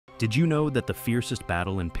Did you know that the fiercest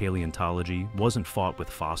battle in paleontology wasn't fought with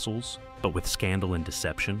fossils, but with scandal and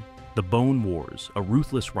deception? The Bone Wars, a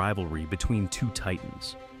ruthless rivalry between two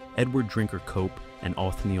titans, Edward Drinker Cope and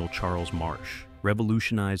Othniel Charles Marsh,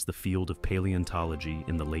 revolutionized the field of paleontology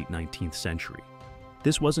in the late 19th century.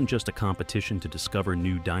 This wasn't just a competition to discover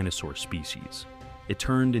new dinosaur species. It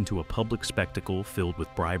turned into a public spectacle filled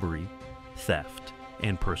with bribery, theft,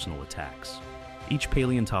 and personal attacks. Each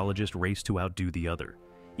paleontologist raced to outdo the other,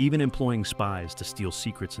 even employing spies to steal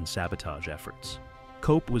secrets and sabotage efforts.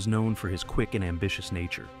 Cope was known for his quick and ambitious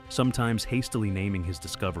nature, sometimes hastily naming his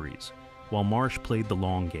discoveries, while Marsh played the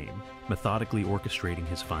long game, methodically orchestrating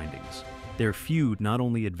his findings. Their feud not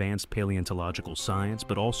only advanced paleontological science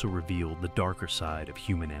but also revealed the darker side of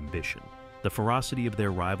human ambition. The ferocity of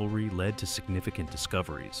their rivalry led to significant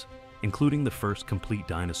discoveries, including the first complete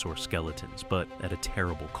dinosaur skeletons, but at a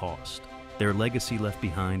terrible cost. Their legacy left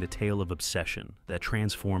behind a tale of obsession that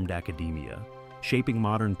transformed academia, shaping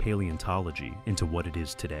modern paleontology into what it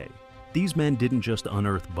is today. These men didn't just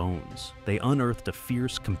unearth bones, they unearthed a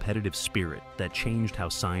fierce competitive spirit that changed how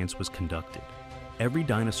science was conducted. Every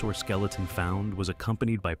dinosaur skeleton found was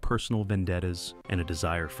accompanied by personal vendettas and a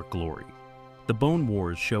desire for glory. The Bone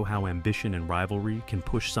Wars show how ambition and rivalry can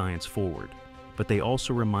push science forward, but they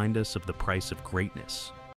also remind us of the price of greatness: